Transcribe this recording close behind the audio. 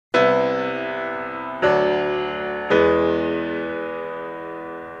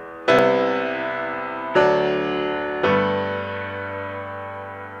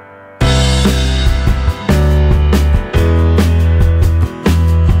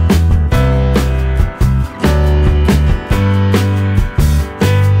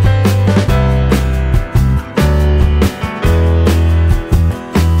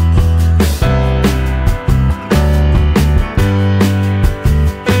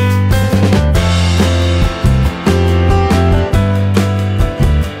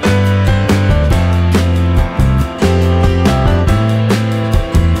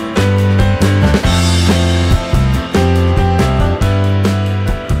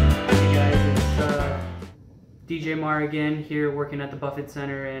DJ Mar again, here working at the Buffett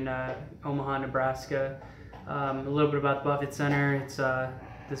Center in Omaha, Nebraska. A little bit about the Buffett Center. It's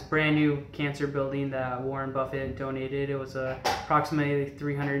this brand new cancer building that Warren Buffett donated. It was approximately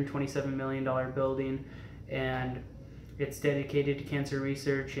 $327 million building, and it's dedicated to cancer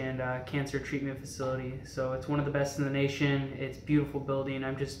research and cancer treatment facility. So it's one of the best in the nation. It's a beautiful building.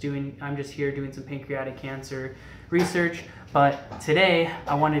 I'm just here doing some pancreatic cancer research. But today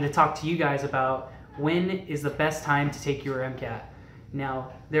I wanted to talk to you guys about when is the best time to take your MCAT.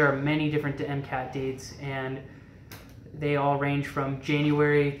 Now, there are many different MCAT dates, and they all range from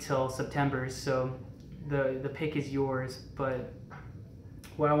January till September, so the pick is yours. But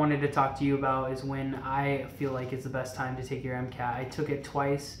what I wanted to talk to you about is when I feel like it's the best time to take your MCAT. I took it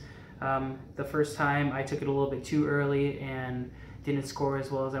twice. The first time I took it a little bit too early and didn't score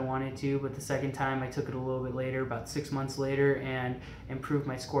as well as I wanted to, but the second time I took it a little bit later, about 6 months later, and improved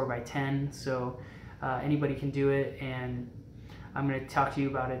my score by 10. So anybody can do it, and I'm going to talk to you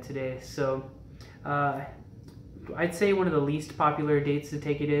about it today. So I'd say one of the least popular dates to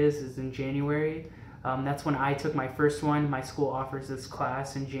take it is in January. That's when I took my first one. My school offers this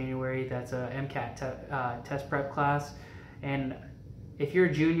class in January. That's a MCAT test prep class. And if you're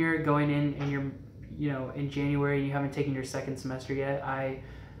a junior going in and you're in January and you haven't taken your second semester yet, I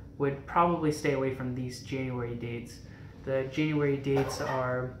would probably stay away from these January dates. The January dates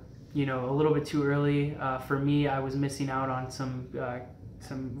are a little bit too early. For me, I was missing out on some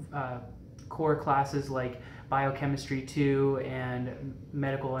core classes like biochemistry 2 and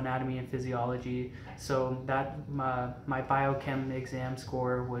medical anatomy and physiology. So that my biochem exam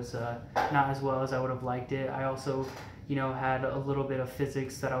score was not as well as I would have liked it. I also had a little bit of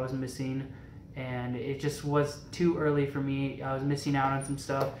physics that I was missing, and it just was too early for me. I was missing out on some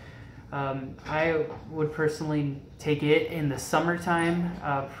stuff. I would personally take it in the summertime,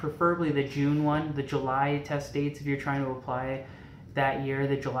 preferably the June one. The July test dates, if you're trying to apply that year,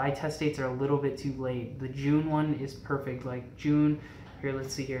 the July test dates are a little bit too late. The June one is perfect. Like June, here,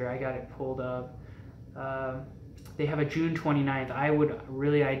 let's see here, I got it pulled up. They have a June 29th. I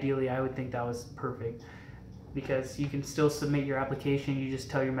would think that was perfect, because you can still submit your application. You just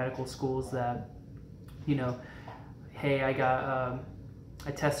tell your medical schools that, hey, I got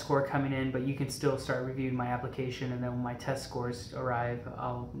a test score coming in, but you can still start reviewing my application, and then when my test scores arrive,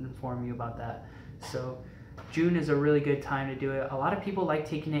 I'll inform you about that. So June is a really good time to do it. A lot of people like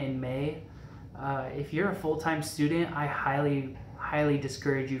taking it in May. If you're a full-time student, I highly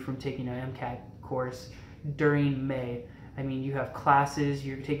discourage you from taking an MCAT course during May. I mean, you have classes,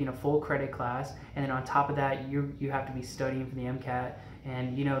 you're taking a full credit class, and then on top of that, you have to be studying for the MCAT.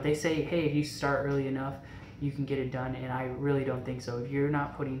 And they say, hey, if you start early enough, you can get it done, and I really don't think so. If you're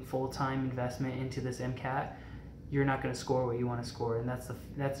not putting full-time investment into this MCAT, you're not going to score what you want to score, and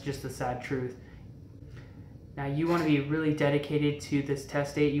that's just the sad truth. Now, you want to be really dedicated to this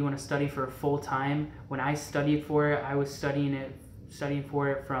test date. You want to study for full time. When I studied for it, I was studying for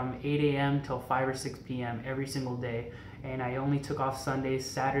it from 8 a.m. till 5 or 6 p.m. every single day, and I only took off Sundays.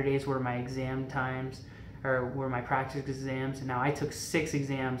 Saturdays were my exam times, or were my practice exams. And now I took 6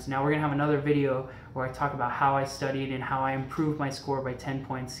 exams. Now we're gonna have another video where I talk about how I studied and how I improved my score by 10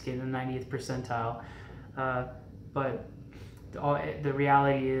 points to get in the 90th percentile. But the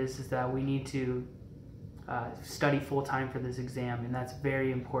reality is that we need to study full-time for this exam, and that's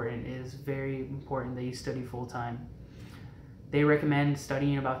very important. It is very important that you study full-time. They recommend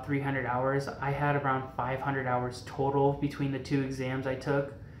studying about 300 hours. I had around 500 hours total between the 2 exams I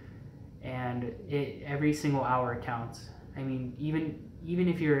took, and every single hour counts. I mean, even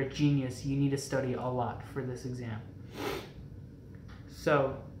if you're a genius, you need to study a lot for this exam.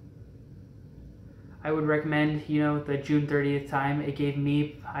 So I would recommend, the June 30th time. It gave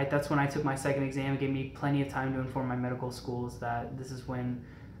me, that's when I took my second exam. It gave me plenty of time to inform my medical schools that this is when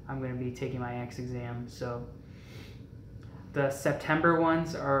I'm going to be taking my next exam. So the September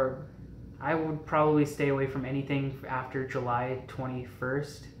ones I would probably stay away from anything after July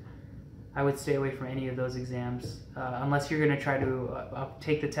 21st. I would stay away from any of those exams, unless you're going to try to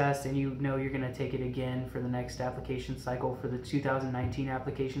take the test and you're going to take it again for the next application cycle, for the 2019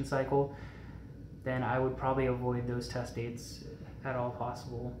 application cycle. Then I would probably avoid those test dates at all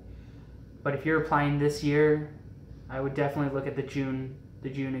possible. But if you're applying this year, I would definitely look at the June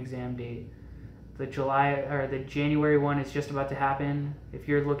exam date. The January one is just about to happen. If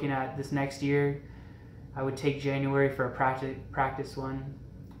you're looking at this next year, I would take January for a practice one.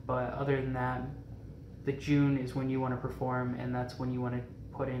 But other than that, the June is when you want to perform, and that's when you want to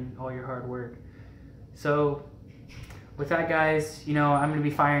put in all your hard work. So with that, guys, I'm going to be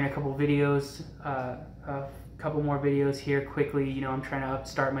firing a couple videos couple more videos here quickly. You know, I'm trying to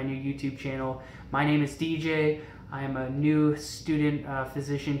start my new YouTube channel. My name is DJ. I am a new student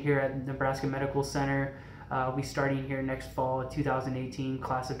physician here at Nebraska Medical Center. I'll be starting here next fall, 2018,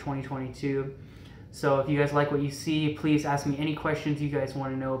 class of 2022. So if you guys like what you see, please ask me any questions you guys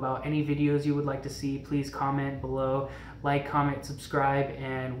want to know about, any videos you would like to see. Please comment below, like, comment, subscribe,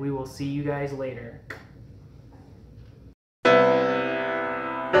 and we will see you guys later.